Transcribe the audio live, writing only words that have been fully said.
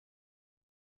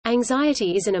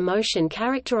Anxiety is an emotion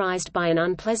characterized by an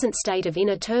unpleasant state of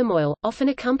inner turmoil, often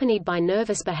accompanied by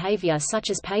nervous behavior such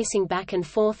as pacing back and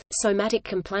forth, somatic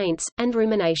complaints, and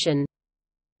rumination.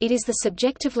 It is the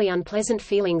subjectively unpleasant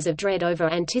feelings of dread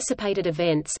over anticipated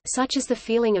events, such as the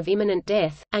feeling of imminent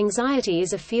death. Anxiety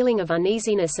is a feeling of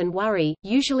uneasiness and worry,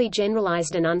 usually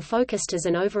generalized and unfocused as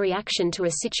an overreaction to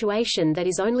a situation that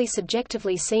is only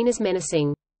subjectively seen as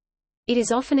menacing. It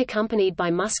is often accompanied by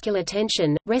muscular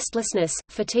tension, restlessness,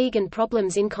 fatigue and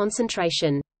problems in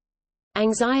concentration.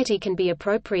 Anxiety can be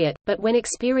appropriate, but when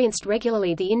experienced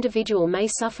regularly the individual may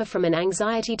suffer from an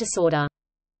anxiety disorder.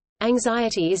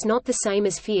 Anxiety is not the same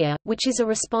as fear, which is a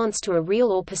response to a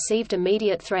real or perceived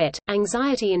immediate threat.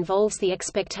 Anxiety involves the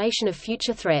expectation of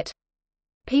future threat.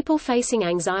 People facing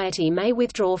anxiety may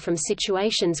withdraw from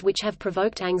situations which have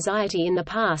provoked anxiety in the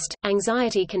past.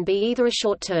 Anxiety can be either a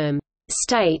short-term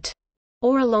state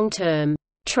or a long-term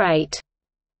trait.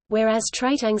 Whereas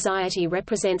trait anxiety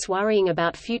represents worrying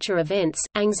about future events,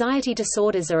 anxiety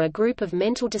disorders are a group of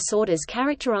mental disorders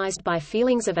characterized by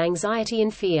feelings of anxiety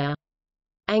and fear.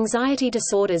 Anxiety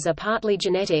disorders are partly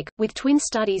genetic, with twin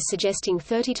studies suggesting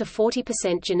 30 to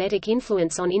 40% genetic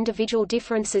influence on individual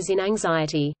differences in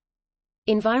anxiety.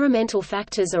 Environmental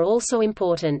factors are also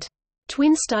important.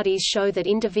 Twin studies show that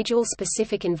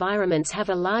individual-specific environments have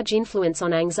a large influence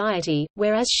on anxiety,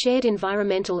 whereas shared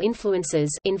environmental influences,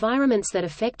 environments that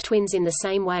affect twins in the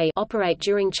same way, operate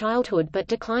during childhood but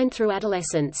decline through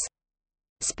adolescence.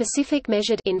 Specific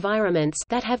measured environments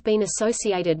that have been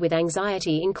associated with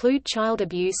anxiety include child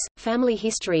abuse, family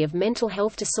history of mental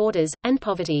health disorders, and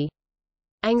poverty.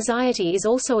 Anxiety is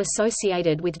also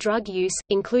associated with drug use,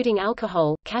 including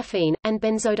alcohol, caffeine, and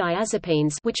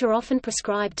benzodiazepines, which are often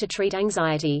prescribed to treat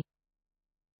anxiety.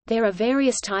 There are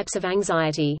various types of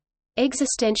anxiety.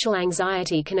 Existential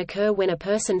anxiety can occur when a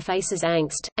person faces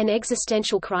angst, an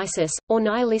existential crisis, or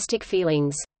nihilistic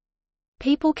feelings.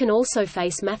 People can also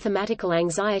face mathematical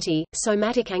anxiety,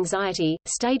 somatic anxiety,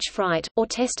 stage fright, or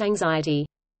test anxiety.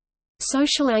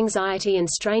 Social anxiety and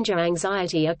stranger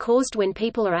anxiety are caused when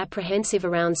people are apprehensive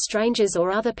around strangers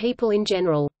or other people in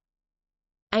general.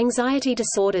 Anxiety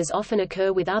disorders often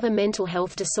occur with other mental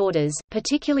health disorders,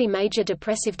 particularly major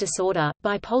depressive disorder,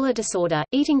 bipolar disorder,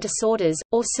 eating disorders,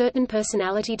 or certain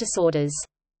personality disorders.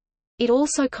 It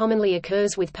also commonly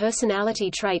occurs with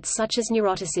personality traits such as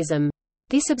neuroticism.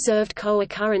 This observed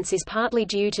co-occurrence is partly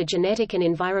due to genetic and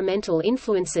environmental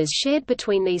influences shared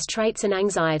between these traits and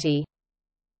anxiety.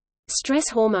 Stress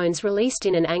hormones released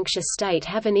in an anxious state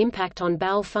have an impact on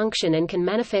bowel function and can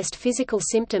manifest physical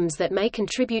symptoms that may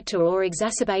contribute to or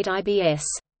exacerbate IBS.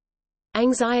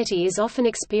 Anxiety is often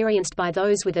experienced by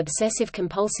those with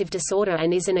obsessive-compulsive disorder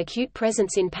and is an acute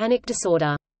presence in panic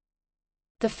disorder.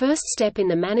 The first step in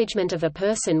the management of a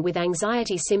person with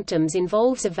anxiety symptoms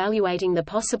involves evaluating the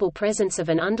possible presence of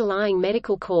an underlying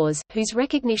medical cause, whose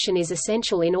recognition is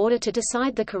essential in order to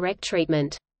decide the correct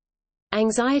treatment.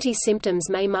 Anxiety symptoms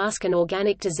may mask an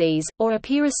organic disease, or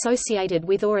appear associated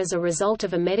with or as a result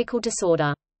of a medical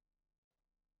disorder.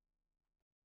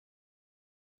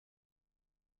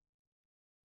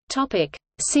 Topic: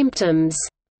 Symptoms.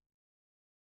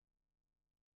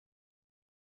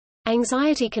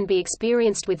 Anxiety can be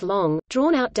experienced with long,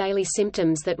 drawn-out daily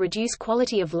symptoms that reduce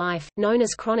quality of life, known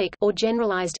as chronic or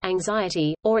generalized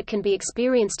anxiety, or it can be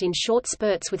experienced in short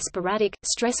spurts with sporadic,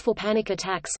 stressful panic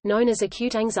attacks, known as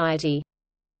acute anxiety.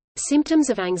 Symptoms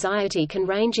of anxiety can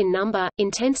range in number,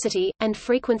 intensity, and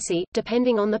frequency,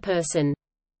 depending on the person.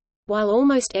 While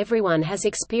almost everyone has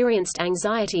experienced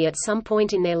anxiety at some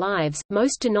point in their lives,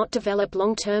 most do not develop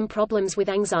long-term problems with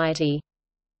anxiety.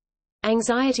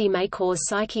 Anxiety may cause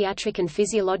psychiatric and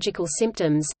physiological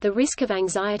symptoms. The risk of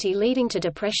anxiety leading to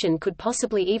depression could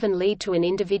possibly even lead to an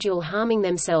individual harming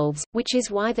themselves, which is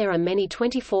why there are many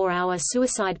 24-hour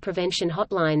suicide prevention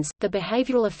hotlines. The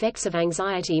behavioral effects of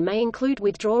anxiety may include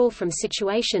withdrawal from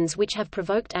situations which have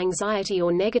provoked anxiety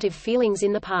or negative feelings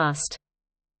in the past.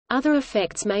 Other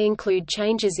effects may include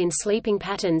changes in sleeping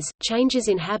patterns, changes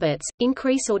in habits,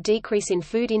 increase or decrease in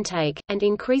food intake, and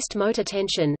increased motor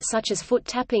tension such as foot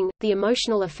tapping. The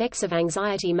emotional effects of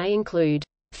anxiety may include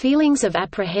feelings of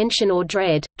apprehension or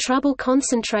dread, trouble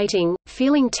concentrating,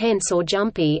 feeling tense or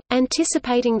jumpy,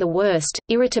 anticipating the worst,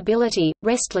 irritability,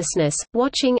 restlessness,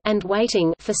 watching and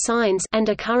waiting for signs and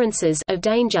occurrences of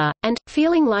danger, and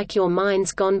feeling like your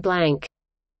mind's gone blank,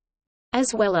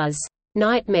 as well as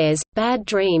nightmares, bad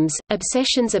dreams,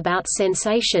 obsessions about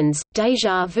sensations,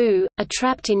 déjà vu, a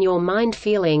trapped-in-your-mind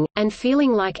feeling, and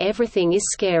feeling like everything is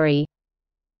scary.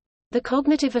 The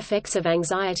cognitive effects of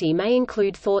anxiety may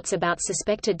include thoughts about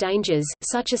suspected dangers,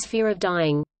 such as fear of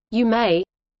dying. You may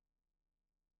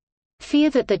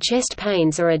Fear that the chest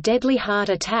pains are a deadly heart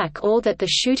attack or that the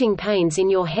shooting pains in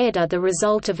your head are the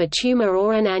result of a tumor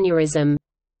or an aneurysm.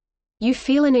 You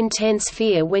feel an intense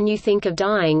fear when you think of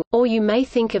dying, or you may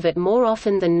think of it more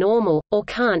often than normal, or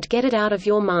can't get it out of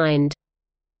your mind.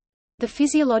 The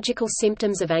physiological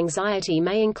symptoms of anxiety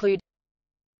may include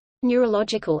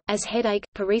neurological, as headache,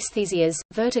 paresthesias,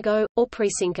 vertigo, or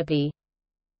presyncope.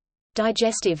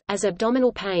 Digestive, as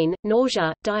abdominal pain,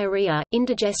 nausea, diarrhea,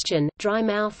 indigestion, dry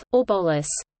mouth, or bolus.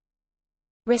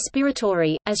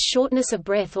 Respiratory, as shortness of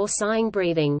breath or sighing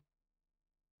breathing.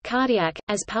 Cardiac,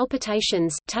 as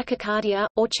palpitations, tachycardia,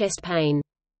 or chest pain.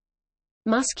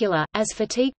 Muscular, as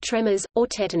fatigue, tremors, or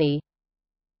tetany.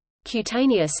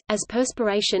 Cutaneous, as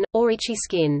perspiration, or itchy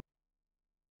skin.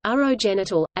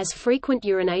 Urogenital, as frequent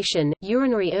urination,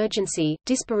 urinary urgency,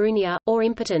 dyspareunia, or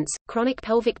impotence, chronic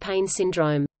pelvic pain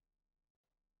syndrome.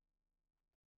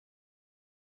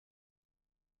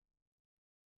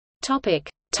 Topic: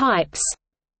 Types.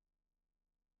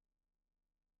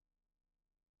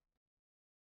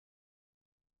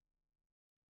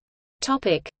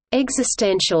 Topic: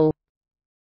 Existential.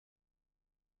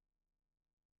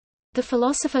 The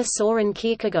philosopher Søren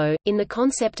Kierkegaard, in The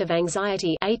Concept of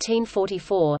Anxiety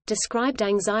 1844, described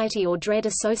anxiety or dread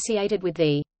associated with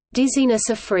the dizziness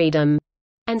of freedom,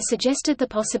 and suggested the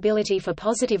possibility for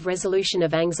positive resolution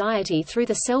of anxiety through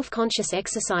the self-conscious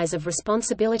exercise of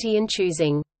responsibility and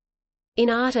choosing. In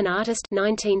Art and Artist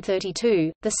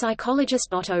 1932, the psychologist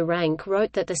Otto Rank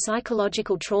wrote that the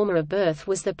psychological trauma of birth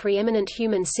was the preeminent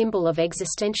human symbol of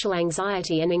existential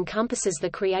anxiety and encompasses the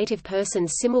creative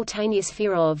person's simultaneous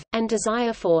fear of, and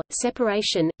desire for,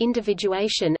 separation,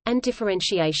 individuation, and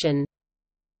differentiation.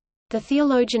 The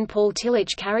theologian Paul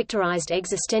Tillich characterized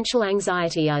existential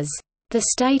anxiety as the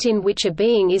state in which a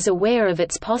being is aware of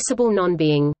its possible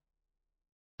non-being.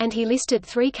 And he listed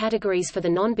three categories for the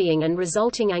non-being and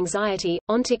resulting anxiety: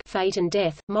 ontic, fate and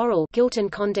death; moral, guilt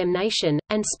and condemnation;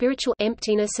 and spiritual,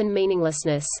 emptiness and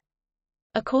meaninglessness.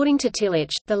 According to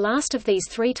Tillich, the last of these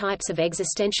three types of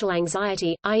existential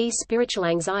anxiety, i.e. spiritual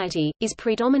anxiety, is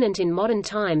predominant in modern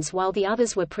times while the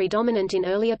others were predominant in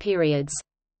earlier periods.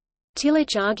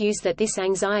 Tillich argues that this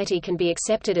anxiety can be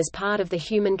accepted as part of the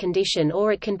human condition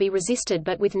or it can be resisted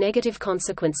but with negative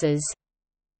consequences.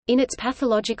 In its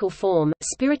pathological form,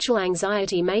 spiritual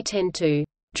anxiety may tend to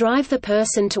drive the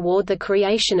person toward the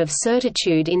creation of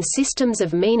certitude in systems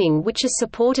of meaning which are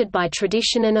supported by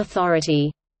tradition and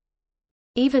authority,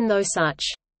 even though such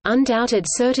undoubted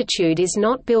certitude is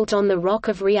not built on the rock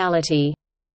of reality.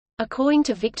 According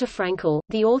to Viktor Frankl,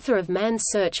 the author of Man's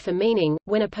Search for Meaning,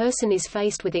 when a person is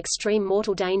faced with extreme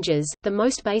mortal dangers, the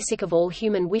most basic of all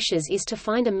human wishes is to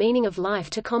find a meaning of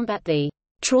life to combat the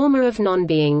trauma of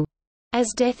non-being, as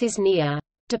death is near.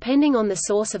 Depending on the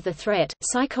source of the threat,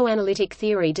 psychoanalytic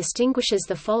theory distinguishes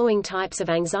the following types of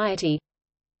anxiety: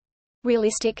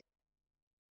 realistic,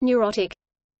 neurotic,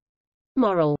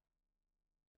 moral.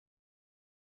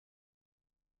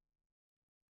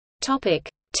 Topic: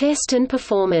 Test and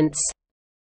performance.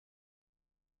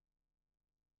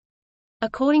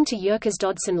 According to Yerkes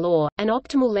Dodson law, an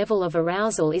optimal level of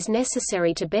arousal is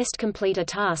necessary to best complete a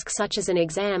task such as an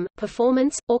exam,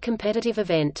 performance, or competitive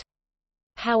event.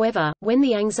 However, when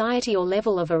the anxiety or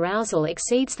level of arousal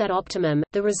exceeds that optimum,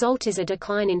 the result is a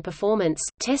decline in performance.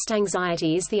 Test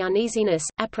anxiety is the uneasiness,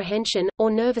 apprehension, or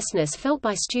nervousness felt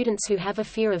by students who have a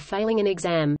fear of failing an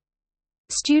exam.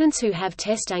 Students who have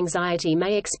test anxiety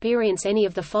may experience any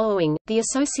of the following: the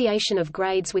association of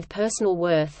grades with personal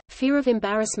worth, fear of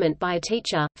embarrassment by a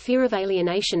teacher, fear of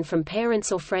alienation from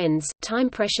parents or friends, time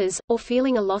pressures, or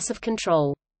feeling a loss of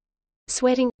control.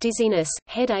 Sweating, dizziness,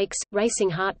 headaches, racing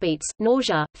heartbeats,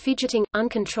 nausea, fidgeting,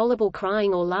 uncontrollable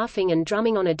crying or laughing and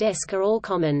drumming on a desk are all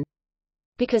common.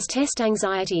 Because test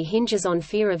anxiety hinges on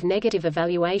fear of negative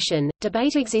evaluation,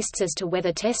 debate exists as to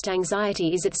whether test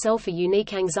anxiety is itself a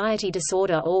unique anxiety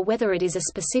disorder or whether it is a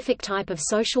specific type of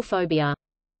social phobia.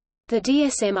 The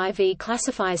DSM-IV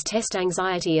classifies test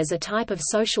anxiety as a type of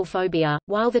social phobia,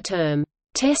 while the term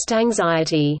test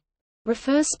anxiety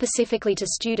refers specifically to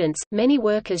students. Many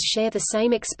workers share the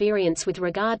same experience with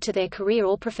regard to their career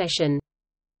or profession.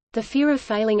 The fear of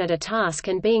failing at a task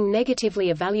and being negatively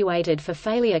evaluated for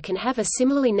failure can have a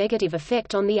similarly negative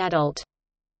effect on the adult.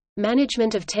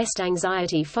 Management of test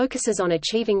anxiety focuses on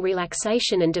achieving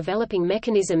relaxation and developing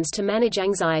mechanisms to manage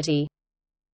anxiety.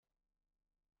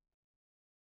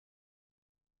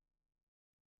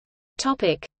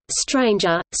 Topic: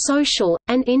 Stranger, social,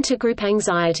 and intergroup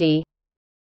anxiety.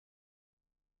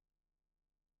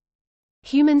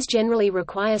 Humans generally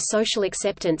require social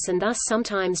acceptance and thus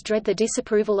sometimes dread the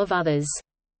disapproval of others.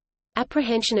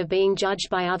 Apprehension of being judged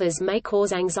by others may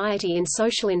cause anxiety in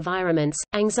social environments.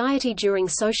 Anxiety during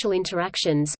social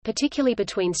interactions, particularly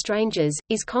between strangers,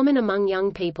 is common among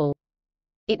young people.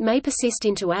 It may persist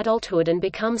into adulthood and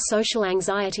become social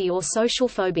anxiety or social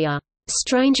phobia.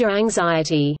 Stranger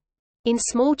anxiety in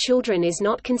small children is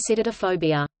not considered a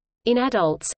phobia. In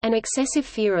adults, an excessive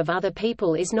fear of other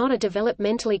people is not a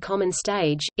developmentally common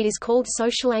stage, it is called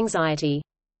social anxiety.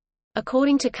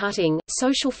 According to Cutting,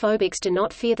 social phobics do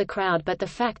not fear the crowd but the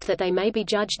fact that they may be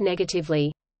judged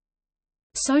negatively.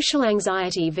 Social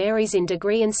anxiety varies in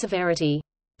degree and severity.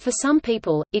 For some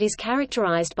people, it is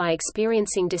characterized by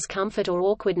experiencing discomfort or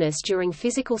awkwardness during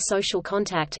physical social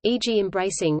contact, e.g.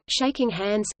 embracing, shaking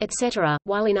hands, etc.,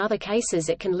 while in other cases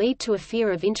it can lead to a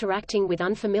fear of interacting with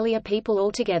unfamiliar people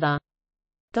altogether.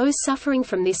 Those suffering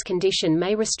from this condition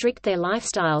may restrict their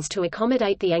lifestyles to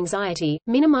accommodate the anxiety,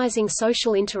 minimizing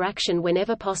social interaction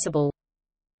whenever possible.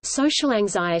 Social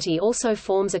anxiety also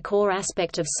forms a core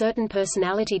aspect of certain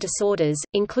personality disorders,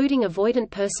 including avoidant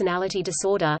personality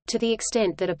disorder, to the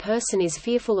extent that a person is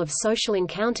fearful of social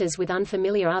encounters with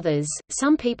unfamiliar others.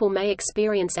 Some people may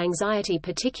experience anxiety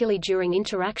particularly during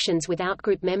interactions with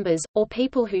outgroup members, or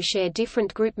people who share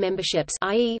different group memberships,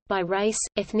 i.e., by race,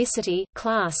 ethnicity,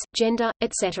 class, gender,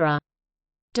 etc.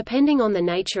 Depending on the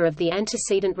nature of the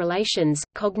antecedent relations,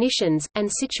 cognitions, and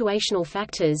situational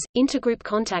factors, intergroup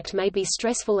contact may be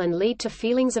stressful and lead to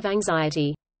feelings of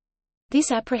anxiety. This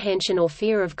apprehension or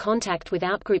fear of contact with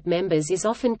outgroup members is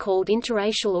often called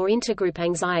interracial or intergroup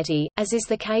anxiety, as is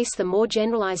the case the more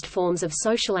generalized forms of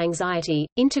social anxiety.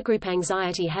 Intergroup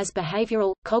anxiety has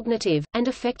behavioral, cognitive, and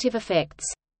affective effects.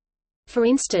 For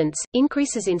instance,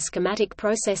 increases in schematic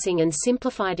processing and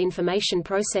simplified information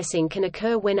processing can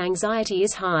occur when anxiety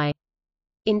is high.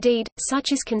 Indeed,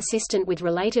 such is consistent with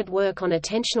related work on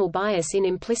attentional bias in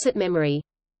implicit memory.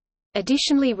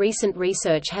 Additionally, recent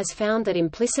research has found that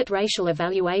implicit racial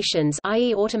evaluations,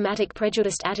 i.e. automatic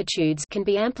prejudiced attitudes, can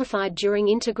be amplified during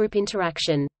intergroup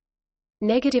interaction.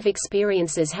 Negative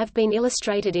experiences have been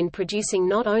illustrated in producing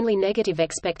not only negative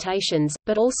expectations,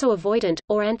 but also avoidant,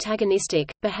 or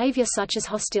antagonistic, behavior such as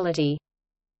hostility.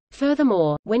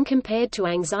 Furthermore, when compared to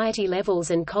anxiety levels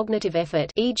and cognitive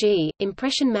effort, e.g.,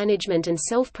 impression management and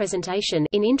self-presentation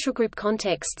in intragroup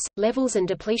contexts, levels and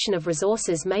depletion of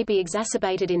resources may be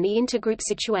exacerbated in the intergroup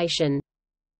situation.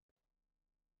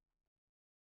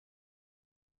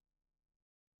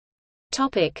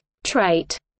 Topic: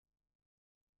 Trait.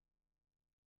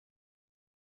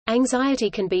 Anxiety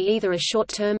can be either a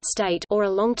short-term state or a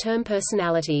long-term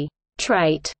personality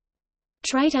trait.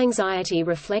 Trait anxiety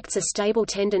reflects a stable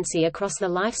tendency across the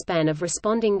lifespan of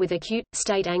responding with acute,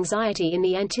 state anxiety in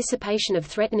the anticipation of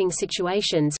threatening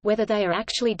situations, whether they are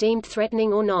actually deemed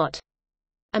threatening or not.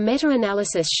 A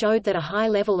meta-analysis showed that a high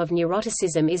level of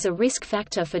neuroticism is a risk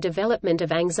factor for development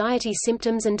of anxiety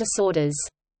symptoms and disorders.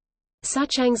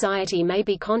 Such anxiety may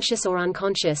be conscious or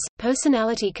unconscious.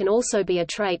 Personality can also be a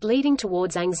trait leading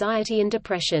towards anxiety and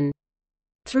depression.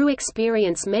 Through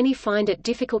experience, many find it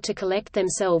difficult to collect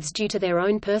themselves due to their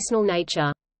own personal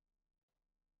nature.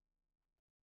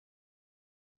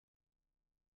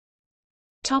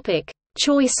 Topic: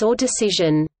 Choice or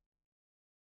decision.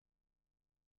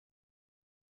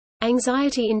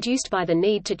 Anxiety induced by the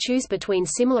need to choose between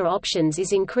similar options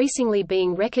is increasingly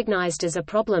being recognized as a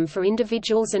problem for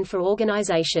individuals and for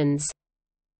organizations.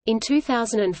 In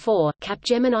 2004,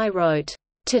 Capgemini wrote,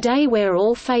 "Today we're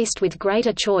all faced with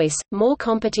greater choice, more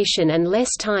competition and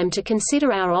less time to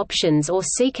consider our options or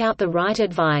seek out the right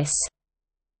advice."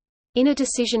 In a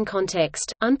decision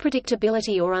context,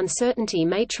 unpredictability or uncertainty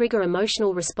may trigger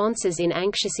emotional responses in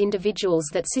anxious individuals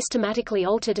that systematically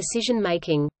alter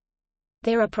decision-making.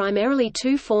 There are primarily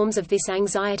two forms of this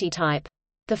anxiety type.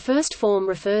 The first form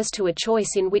refers to a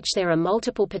choice in which there are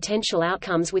multiple potential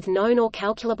outcomes with known or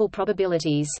calculable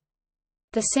probabilities.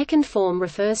 The second form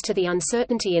refers to the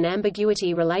uncertainty and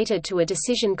ambiguity related to a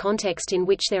decision context in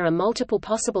which there are multiple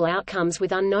possible outcomes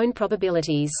with unknown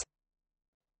probabilities.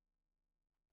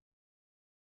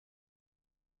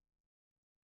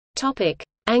 Topic: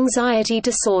 Anxiety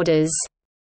disorders.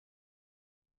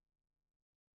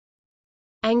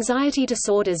 Anxiety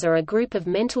disorders are a group of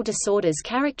mental disorders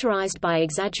characterized by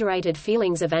exaggerated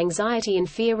feelings of anxiety and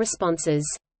fear responses.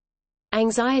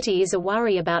 Anxiety is a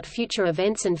worry about future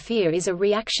events and fear is a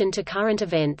reaction to current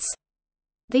events.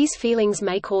 These feelings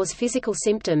may cause physical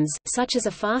symptoms, such as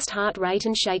a fast heart rate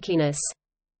and shakiness.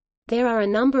 There are a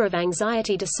number of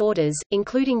anxiety disorders,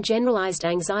 including generalized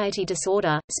anxiety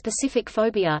disorder, specific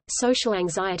phobia, social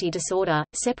anxiety disorder,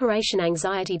 separation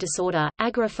anxiety disorder,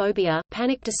 agoraphobia,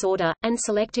 panic disorder, and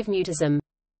selective mutism.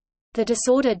 The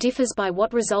disorder differs by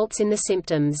what results in the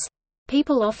symptoms.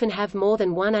 People often have more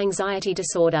than one anxiety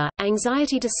disorder.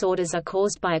 Anxiety disorders are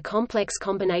caused by a complex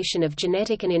combination of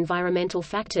genetic and environmental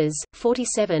factors.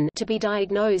 47 To be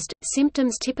diagnosed,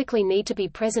 symptoms typically need to be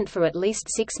present for at least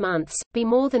 6 months, be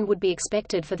more than would be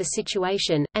expected for the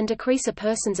situation, and decrease a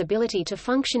person's ability to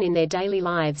function in their daily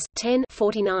lives.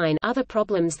 49 Other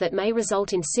problems that may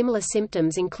result in similar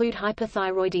symptoms include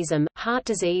hypothyroidism, heart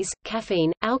disease,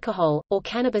 caffeine, alcohol, or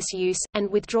cannabis use,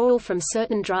 and withdrawal from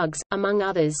certain drugs, among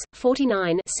others.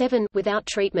 7 Without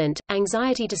treatment,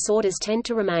 anxiety disorders tend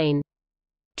to remain.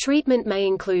 Treatment may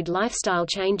include lifestyle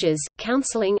changes,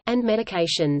 counseling, and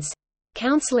medications.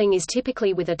 Counseling is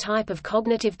typically with a type of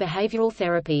cognitive behavioral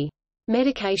therapy.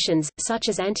 Medications, such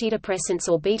as antidepressants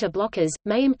or beta blockers,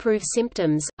 may improve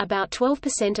symptoms. About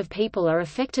 12% of people are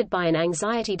affected by an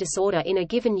anxiety disorder in a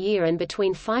given year, and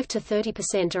between 5 to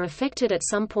 30% are affected at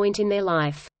some point in their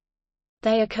life.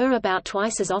 They occur about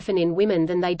twice as often in women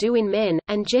than they do in men,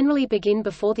 and generally begin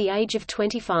before the age of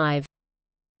 25.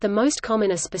 The most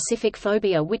common are specific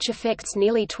phobia, which affects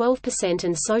nearly 12%,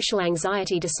 and social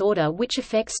anxiety disorder, which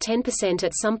affects 10%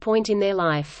 at some point in their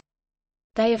life.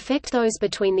 They affect those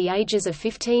between the ages of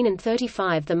 15 and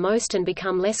 35 the most and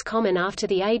become less common after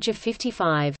the age of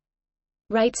 55.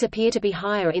 Rates appear to be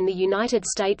higher in the United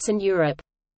States and Europe.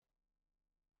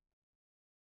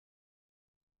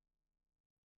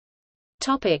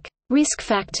 Topic: Risk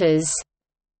factors.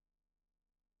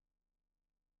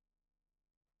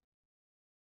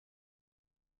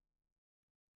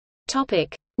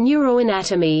 Topic: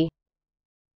 Neuroanatomy.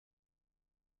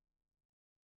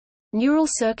 Neural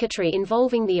circuitry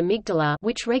involving the amygdala,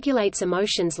 which regulates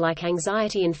emotions like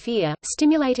anxiety and fear,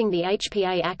 stimulating the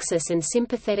HPA axis and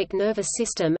sympathetic nervous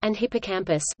system, and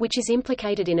hippocampus, which is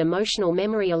implicated in emotional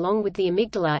memory along with the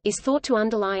amygdala, is thought to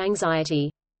underlie anxiety.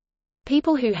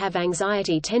 People who have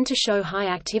anxiety tend to show high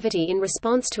activity in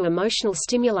response to emotional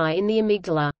stimuli in the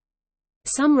amygdala.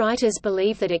 Some writers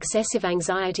believe that excessive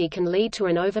anxiety can lead to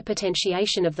an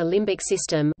overpotentiation of the limbic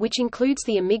system, which includes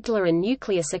the amygdala and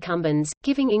nucleus accumbens,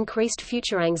 giving increased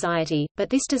future anxiety, but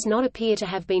this does not appear to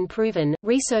have been proven.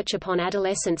 Research upon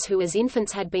adolescents who as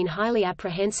infants had been highly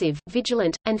apprehensive,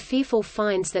 vigilant, and fearful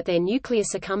finds that their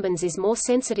nucleus accumbens is more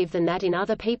sensitive than that in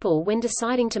other people when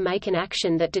deciding to make an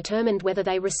action that determined whether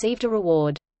they received a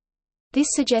reward. This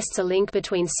suggests a link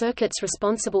between circuits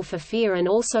responsible for fear and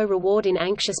also reward in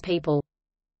anxious people.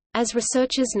 As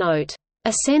researchers note,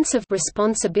 a sense of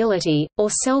responsibility, or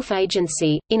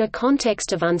self-agency, in a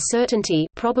context of uncertainty,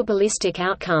 probabilistic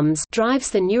outcomes,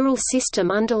 drives the neural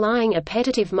system underlying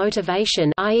appetitive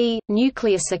motivation, i.e.,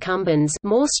 nucleus accumbens,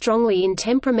 more strongly in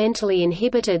temperamentally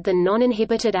inhibited than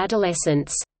non-inhibited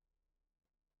adolescents.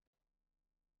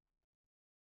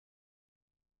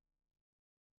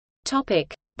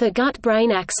 Topic: The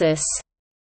gut-brain axis.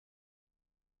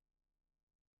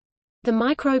 The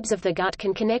microbes of the gut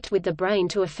can connect with the brain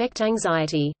to affect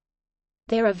anxiety.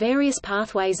 There are various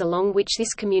pathways along which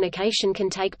this communication can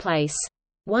take place.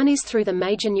 One is through the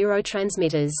major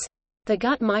neurotransmitters. The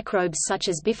gut microbes such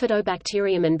as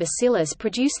Bifidobacterium and Bacillus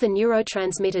produce the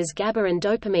neurotransmitters GABA and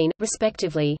dopamine,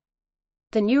 respectively.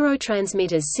 The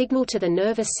neurotransmitters signal to the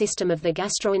nervous system of the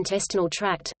gastrointestinal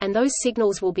tract, and those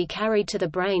signals will be carried to the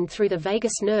brain through the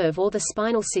vagus nerve or the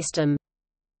spinal system.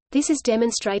 This is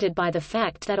demonstrated by the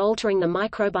fact that altering the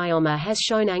microbiome has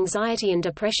shown anxiety and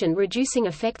depression reducing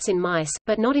effects in mice,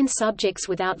 but not in subjects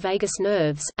without vagus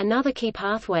nerves. Another key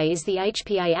pathway is the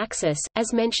HPA axis,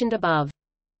 as mentioned above.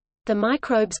 The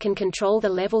microbes can control the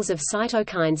levels of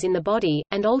cytokines in the body,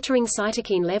 and altering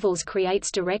cytokine levels creates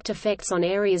direct effects on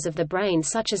areas of the brain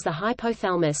such as the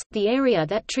hypothalamus, the area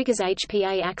that triggers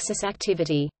HPA axis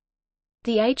activity.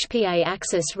 The HPA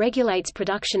axis regulates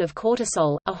production of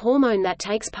cortisol, a hormone that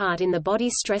takes part in the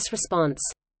body's stress response.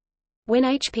 When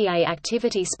HPA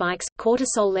activity spikes,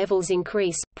 cortisol levels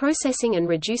increase, processing and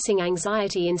reducing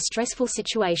anxiety in stressful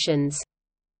situations.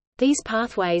 These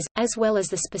pathways, as well as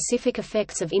the specific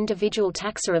effects of individual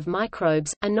taxa of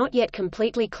microbes, are not yet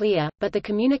completely clear, but the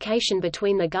communication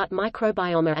between the gut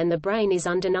microbiome and the brain is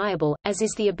undeniable, as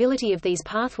is the ability of these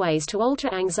pathways to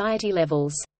alter anxiety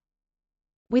levels.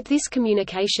 With this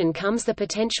communication comes the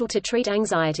potential to treat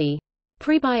anxiety.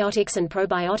 Prebiotics and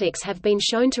probiotics have been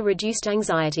shown to reduce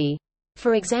anxiety.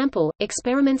 For example,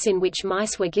 experiments in which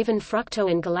mice were given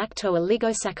fructo and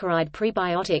galacto-oligosaccharide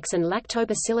prebiotics and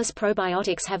lactobacillus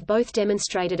probiotics have both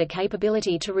demonstrated a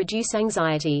capability to reduce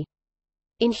anxiety.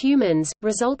 In humans,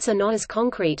 results are not as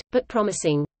concrete, but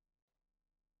promising.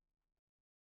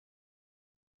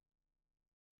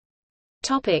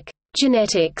 Topic: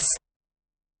 Genetics.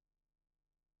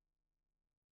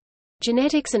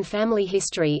 Genetics and family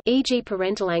history, e.g.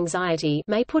 parental anxiety,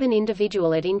 may put an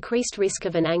individual at increased risk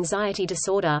of an anxiety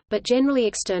disorder, but generally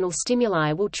external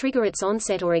stimuli will trigger its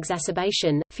onset or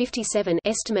exacerbation. 57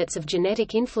 Estimates of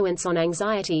genetic influence on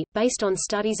anxiety, based on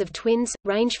studies of twins,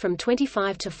 range from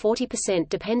 25 to 40%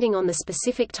 depending on the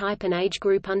specific type and age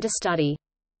group under study.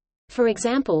 For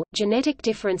example, genetic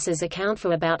differences account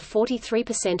for about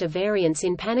 43% of variance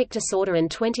in panic disorder and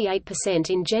 28%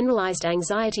 in generalized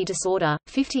anxiety disorder.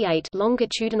 58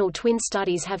 Longitudinal twin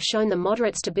studies have shown the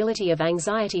moderate stability of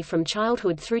anxiety from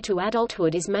childhood through to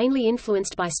adulthood is mainly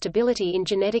influenced by stability in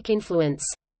genetic influence.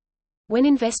 When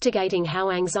investigating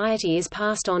how anxiety is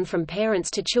passed on from parents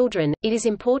to children, it is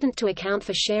important to account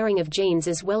for sharing of genes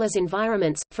as well as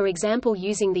environments, for example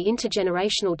using the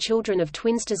intergenerational children of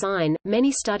twins design.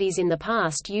 Many studies in the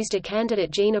past used a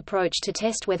candidate gene approach to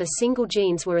test whether single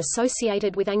genes were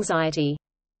associated with anxiety.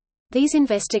 These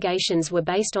investigations were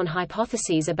based on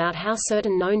hypotheses about how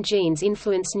certain known genes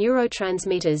influence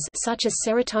neurotransmitters such as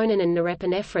serotonin and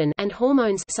norepinephrine and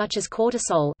hormones such as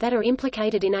cortisol that are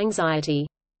implicated in anxiety.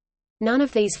 None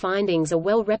of these findings are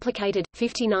well replicated.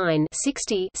 59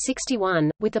 60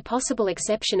 61, with the possible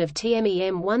exception of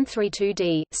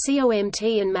TMEM132D,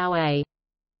 COMT and MAO-A.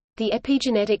 The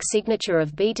epigenetic signature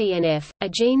of BDNF, a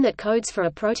gene that codes for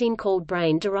a protein called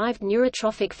brain-derived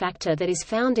neurotrophic factor that is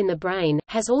found in the brain,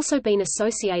 has also been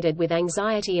associated with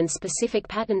anxiety and specific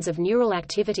patterns of neural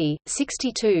activity.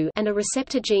 62 and a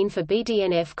receptor gene for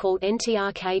BDNF called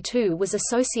NTRK2 was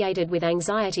associated with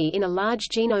anxiety in a large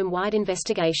genome-wide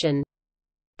investigation.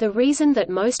 The reason that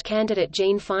most candidate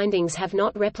gene findings have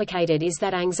not replicated is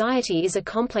that anxiety is a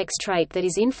complex trait that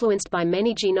is influenced by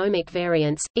many genomic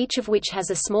variants, each of which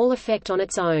has a small effect on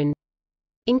its own.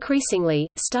 Increasingly,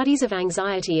 studies of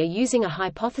anxiety are using a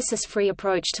hypothesis-free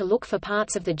approach to look for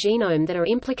parts of the genome that are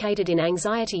implicated in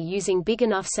anxiety using big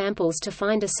enough samples to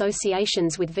find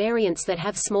associations with variants that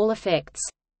have small effects.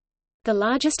 The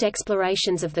largest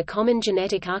explorations of the common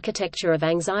genetic architecture of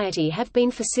anxiety have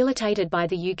been facilitated by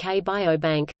the UK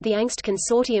Biobank, the Angst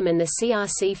Consortium and the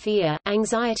CRC Fear,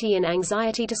 Anxiety and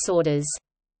Anxiety Disorders.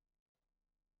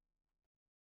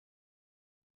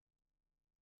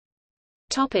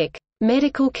 Topic: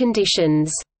 Medical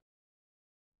conditions.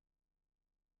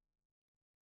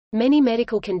 Many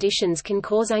medical conditions can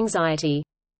cause anxiety.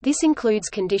 This includes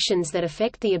conditions that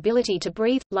affect the ability to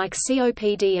breathe, like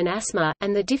COPD and asthma,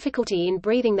 and the difficulty in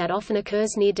breathing that often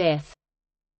occurs near death.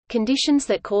 Conditions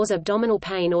that cause abdominal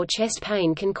pain or chest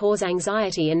pain can cause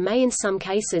anxiety and may in some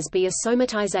cases be a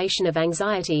somatization of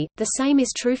anxiety. The same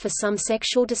is true for some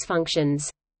sexual dysfunctions.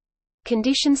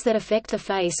 Conditions that affect the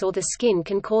face or the skin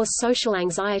can cause social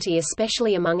anxiety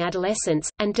especially among adolescents,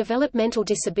 and developmental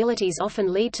disabilities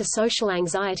often lead to social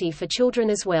anxiety for children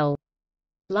as well.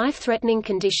 Life-threatening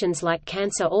conditions like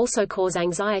cancer also cause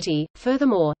anxiety.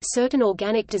 Furthermore, certain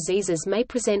organic diseases may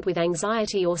present with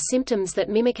anxiety or symptoms that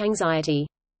mimic anxiety.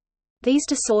 These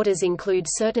disorders include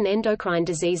certain endocrine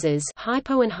diseases,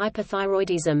 hypo and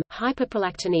hypothyroidism,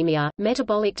 hyperprolactinemia,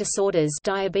 metabolic disorders,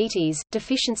 diabetes,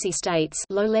 deficiency states,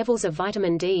 low levels of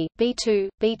vitamin D, B2,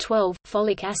 B12,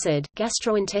 folic acid,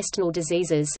 gastrointestinal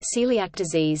diseases, celiac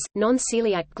disease,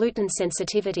 non-celiac gluten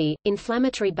sensitivity,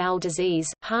 inflammatory bowel disease,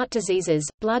 heart diseases,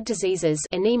 blood diseases,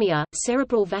 anemia,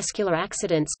 cerebral vascular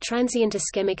accidents, transient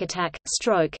ischemic attack,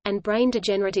 stroke, and brain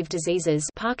degenerative diseases,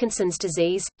 Parkinson's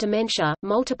disease, dementia,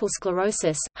 multiple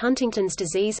sclerosis, Huntington's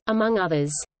disease, among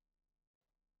others.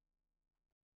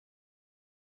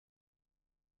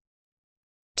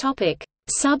 Topic: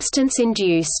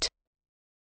 Substance-induced.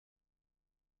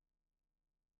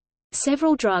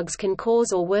 Several drugs can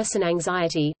cause or worsen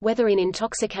anxiety, whether in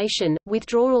intoxication,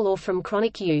 withdrawal or from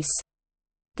chronic use.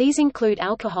 These include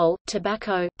alcohol,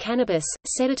 tobacco, cannabis,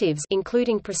 sedatives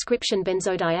including prescription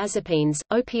benzodiazepines,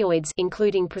 opioids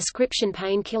including prescription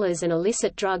painkillers and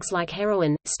illicit drugs like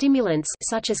heroin, stimulants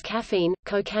such as caffeine,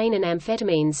 cocaine and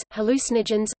amphetamines,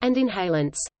 hallucinogens, and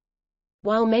inhalants.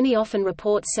 While many often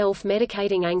report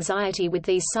self-medicating anxiety with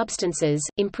these substances,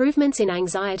 improvements in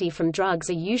anxiety from drugs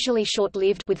are usually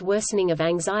short-lived with worsening of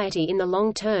anxiety in the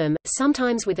long term,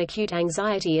 sometimes with acute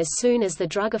anxiety as soon as the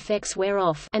drug effects wear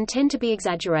off, and tend to be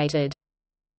exaggerated.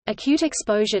 Acute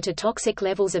exposure to toxic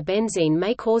levels of benzene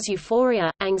may cause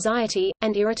euphoria, anxiety,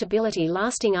 and irritability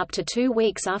lasting up to 2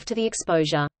 weeks after the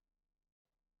exposure.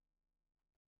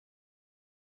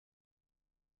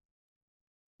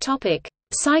 Topic: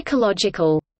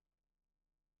 Psychological.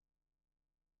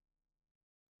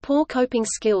 Poor coping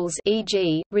skills,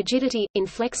 e.g., rigidity,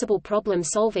 inflexible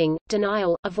problem-solving,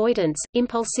 denial, avoidance,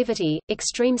 impulsivity,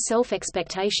 extreme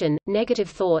self-expectation, negative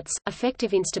thoughts,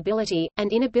 affective instability,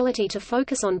 and inability to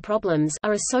focus on problems,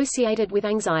 are associated with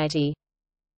anxiety.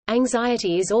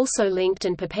 Anxiety is also linked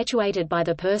and perpetuated by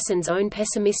the person's own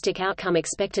pessimistic outcome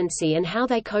expectancy and how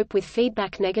they cope with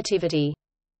feedback negativity.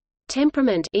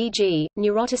 Temperament, e.g.,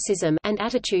 neuroticism, and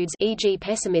attitudes, e.g.,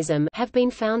 pessimism, have been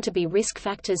found to be risk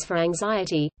factors for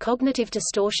anxiety. Cognitive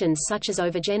distortions such as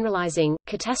overgeneralizing,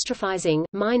 catastrophizing,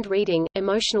 mind reading,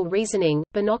 emotional reasoning,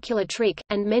 binocular trick,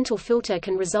 and mental filter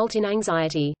can result in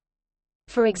anxiety.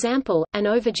 For example, an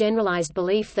overgeneralized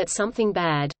belief that something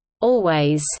bad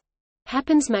always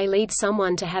happens may lead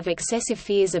someone to have excessive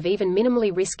fears of even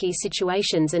minimally risky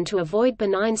situations and to avoid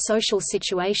benign social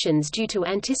situations due to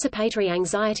anticipatory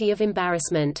anxiety of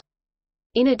embarrassment.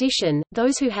 In addition,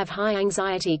 those who have high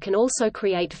anxiety can also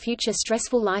create future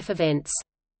stressful life events.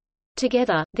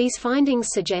 Together, these findings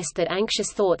suggest that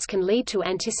anxious thoughts can lead to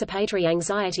anticipatory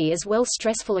anxiety as well as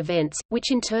stressful events,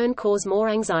 which in turn cause more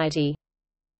anxiety.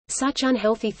 Such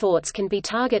unhealthy thoughts can be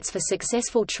targets for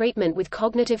successful treatment with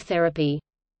cognitive therapy.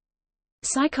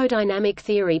 Psychodynamic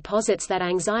theory posits that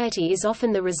anxiety is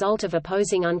often the result of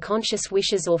opposing unconscious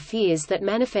wishes or fears that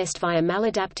manifest via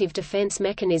maladaptive defense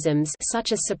mechanisms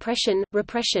such as suppression,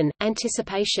 repression,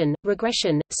 anticipation,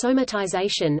 regression,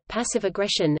 somatization, passive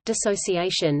aggression,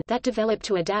 dissociation that develop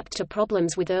to adapt to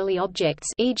problems with early objects,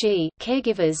 e.g.,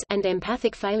 caregivers, and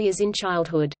empathic failures in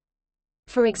childhood.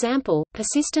 For example,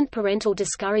 persistent parental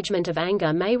discouragement of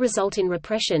anger may result in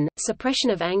repression, suppression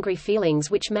of angry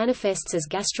feelings which manifests as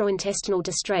gastrointestinal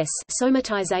distress,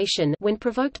 somatization when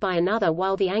provoked by another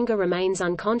while the anger remains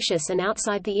unconscious and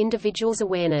outside the individual's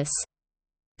awareness.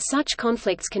 Such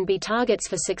conflicts can be targets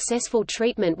for successful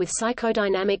treatment with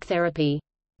psychodynamic therapy.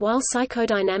 While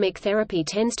psychodynamic therapy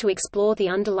tends to explore the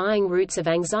underlying roots of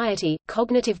anxiety,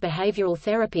 cognitive behavioral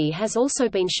therapy has also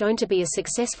been shown to be a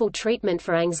successful treatment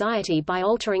for anxiety by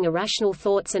altering irrational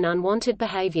thoughts and unwanted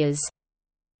behaviors.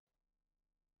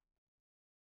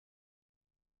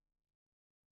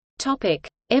 Topic: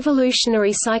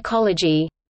 Evolutionary psychology.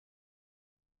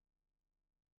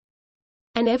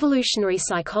 An evolutionary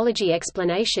psychology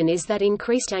explanation is that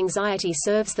increased anxiety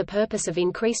serves the purpose of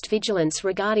increased vigilance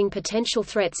regarding potential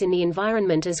threats in the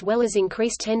environment as well as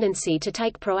increased tendency to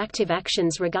take proactive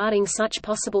actions regarding such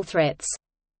possible threats.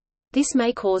 This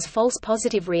may cause false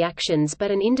positive reactions,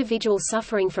 but an individual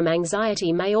suffering from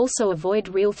anxiety may also avoid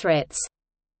real threats.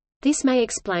 This may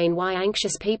explain why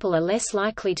anxious people are less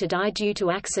likely to die due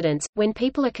to accidents, when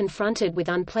people are confronted with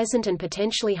unpleasant and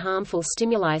potentially harmful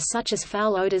stimuli such as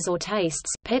foul odors or tastes.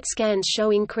 PET scans show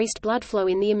increased blood flow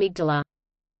in the amygdala.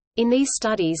 In these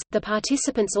studies, the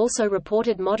participants also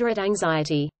reported moderate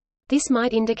anxiety. This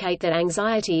might indicate that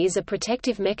anxiety is a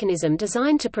protective mechanism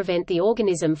designed to prevent the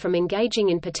organism from engaging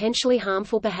in potentially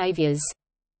harmful behaviors.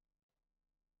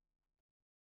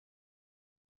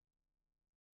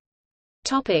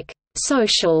 Topic: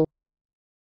 Social.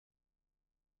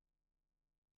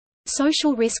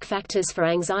 Social risk factors for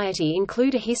anxiety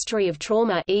include a history of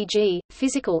trauma, e.g.,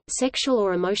 physical, sexual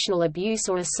or emotional abuse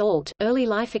or assault, early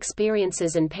life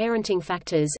experiences and parenting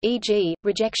factors, e.g.,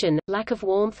 rejection, lack of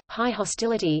warmth, high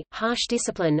hostility, harsh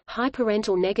discipline, high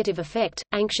parental negative effect,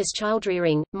 anxious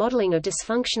childrearing, modeling of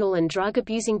dysfunctional and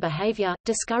drug-abusing behavior,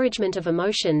 discouragement of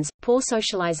emotions, poor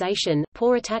socialization,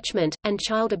 poor attachment, and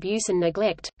child abuse and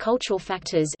neglect, cultural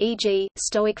factors, e.g.,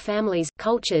 Stoic families,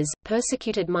 cultures,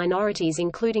 persecuted minorities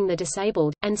including the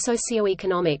disabled, and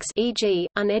socioeconomics, e.g.,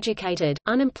 uneducated,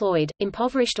 unemployed,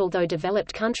 impoverished. Although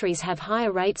developed countries have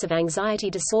higher rates of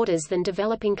anxiety disorders than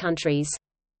developing countries.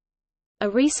 A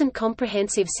recent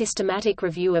comprehensive systematic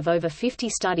review of over 50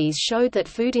 studies showed that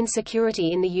food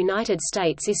insecurity in the United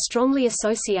States is strongly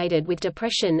associated with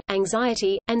depression,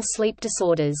 anxiety, and sleep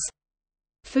disorders.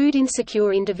 Food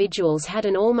insecure individuals had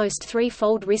an almost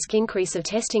threefold risk increase of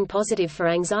testing positive for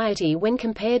anxiety when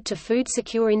compared to food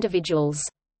secure individuals.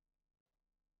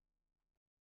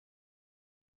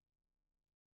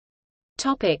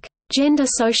 Topic: Gender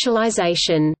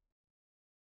socialization.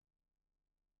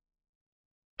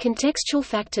 Contextual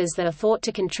factors that are thought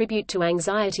to contribute to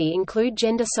anxiety include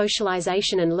gender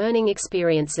socialization and learning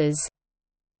experiences.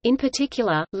 In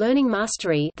particular, learning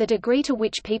mastery, the degree to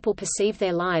which people perceive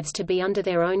their lives to be under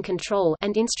their own control,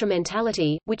 and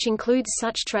instrumentality, which includes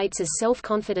such traits as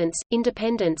self-confidence,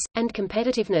 independence, and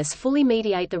competitiveness, fully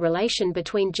mediate the relation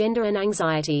between gender and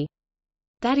anxiety.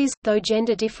 That is, though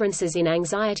gender differences in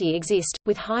anxiety exist,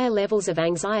 with higher levels of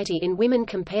anxiety in women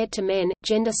compared to men,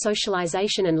 gender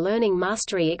socialization and learning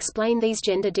mastery explain these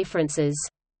gender differences.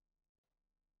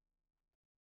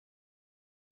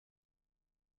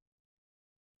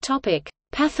 Topic: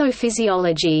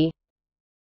 Pathophysiology.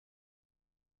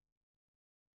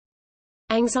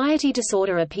 Anxiety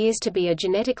disorder appears to be a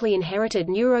genetically inherited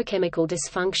neurochemical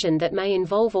dysfunction that may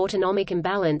involve autonomic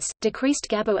imbalance, decreased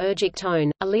GABAergic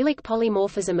tone, allelic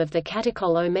polymorphism of the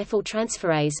catechol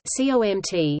O-methyltransferase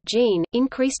 (COMT) gene,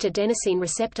 increased adenosine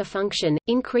receptor function,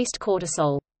 increased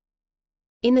cortisol.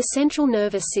 In the central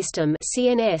nervous system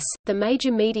 (CNS), the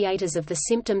major mediators of the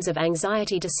symptoms of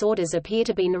anxiety disorders appear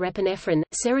to be norepinephrine,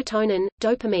 serotonin,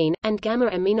 dopamine, and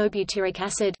gamma-aminobutyric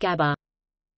acid (GABA).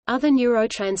 Other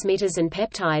neurotransmitters and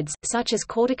peptides, such as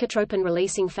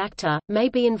corticotropin-releasing factor, may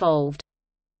be involved.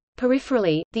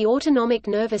 Peripherally, the autonomic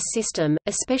nervous system,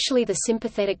 especially the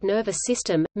sympathetic nervous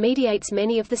system, mediates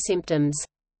many of the symptoms.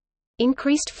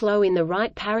 Increased flow in the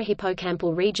right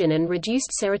parahippocampal region and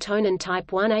reduced serotonin type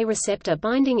 1A receptor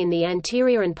binding in the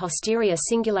anterior and posterior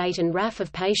cingulate and raphe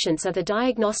of patients are the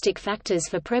diagnostic factors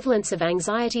for prevalence of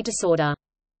anxiety disorder.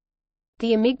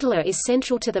 The amygdala is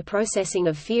central to the processing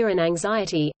of fear and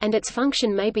anxiety, and its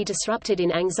function may be disrupted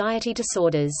in anxiety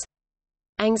disorders.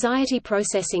 Anxiety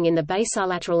processing in the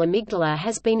basolateral amygdala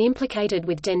has been implicated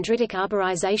with dendritic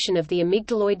arborization of the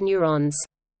amygdaloid neurons.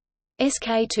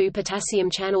 SK2 potassium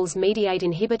channels mediate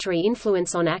inhibitory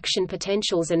influence on action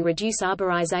potentials and reduce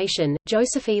arborization.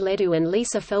 Joseph E. Ledoux and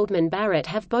Lisa Feldman Barrett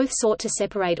have both sought to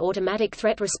separate automatic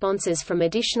threat responses from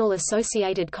additional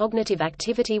associated cognitive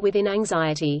activity within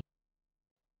anxiety.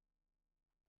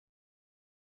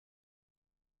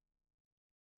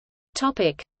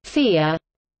 Topic: Fear.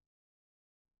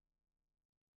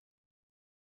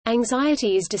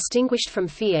 Anxiety is distinguished from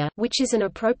fear, which is an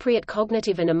appropriate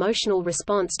cognitive and emotional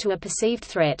response to a perceived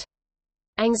threat.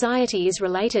 Anxiety is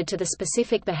related to the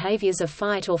specific behaviors of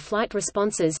fight or flight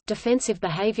responses, defensive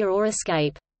behavior or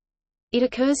escape. It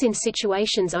occurs in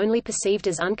situations only perceived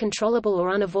as uncontrollable or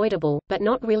unavoidable, but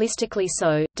not realistically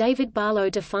so. David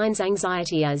Barlow defines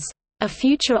anxiety as a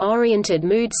future-oriented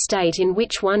mood state in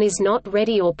which one is not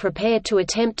ready or prepared to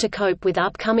attempt to cope with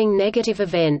upcoming negative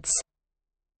events,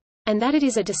 and that it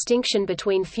is a distinction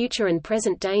between future and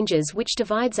present dangers which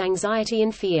divides anxiety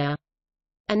and fear.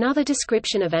 Another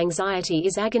description of anxiety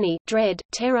is agony, dread,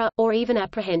 terror, or even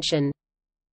apprehension.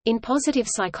 In positive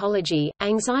psychology,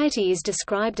 anxiety is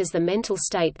described as the mental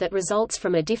state that results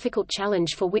from a difficult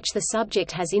challenge for which the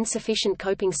subject has insufficient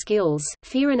coping skills.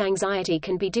 Fear and anxiety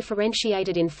can be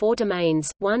differentiated in 4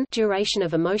 domains: 1, duration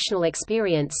of emotional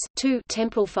experience; 2,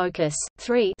 temporal focus;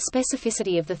 3,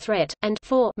 specificity of the threat; and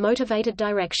 4, motivated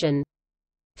direction.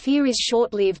 Fear is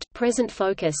short-lived,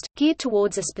 present-focused, geared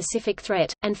towards a specific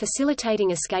threat, and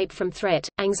facilitating escape from threat.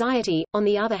 Anxiety, on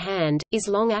the other hand, is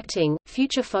long-acting,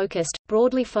 future-focused,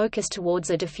 broadly focused towards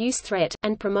a diffuse threat,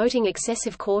 and promoting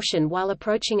excessive caution while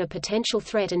approaching a potential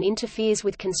threat and interferes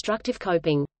with constructive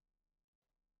coping.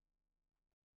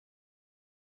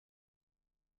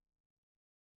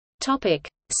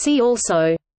 See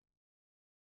also: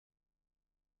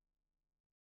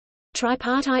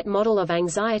 Tripartite model of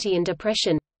anxiety and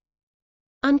depression,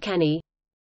 Uncanny